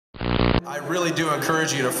I really do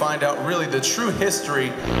encourage you to find out really the true history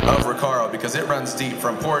of RECARO, because it runs deep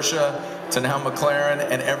from Porsche to now McLaren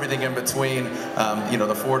and everything in between, you know,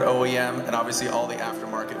 the Ford OEM and obviously all the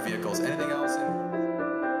aftermarket vehicles. Anything else?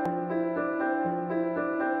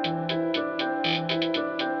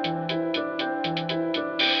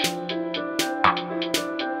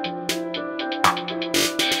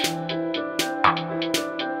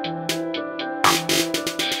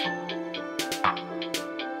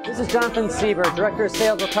 This is Jonathan Sieber, Director of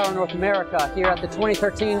Sales RECARO North America, here at the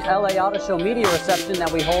 2013 LA Auto Show media reception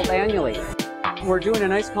that we hold annually. We're doing a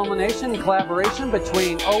nice culmination and collaboration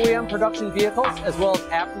between OEM production vehicles as well as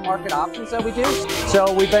aftermarket options that we do.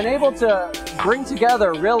 So we've been able to bring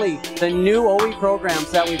together really the new OE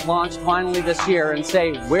programs that we've launched finally this year and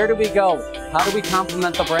say, where do we go? How do we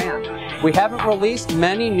complement the brand? We haven't released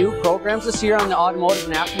many new programs this year on the automotive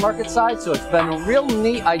and aftermarket side, so it's been a real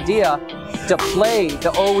neat idea to play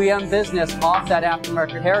the OEM business off that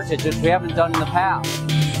aftermarket heritage, which we haven't done in the past.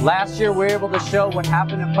 Last year, we were able to show what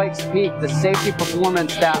happened at Pikes Peak, the safety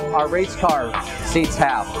performance that our race car seats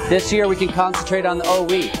have. This year, we can concentrate on the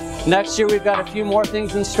OE. Next year, we've got a few more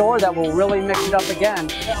things in store that will really mix it up again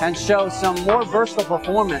and show some more versatile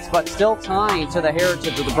performance, but still tying to the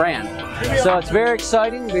heritage of the brand. So it's very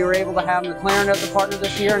exciting. We were able to have McLaren as a partner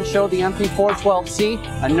this year and show the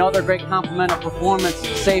MP412C, another great complement of performance,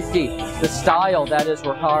 safety, the style that is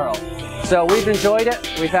RECARO. So we've enjoyed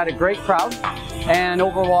it. We've had a great crowd. And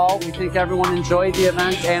overall, we think everyone enjoyed the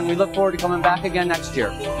event, and we look forward to coming back again next year.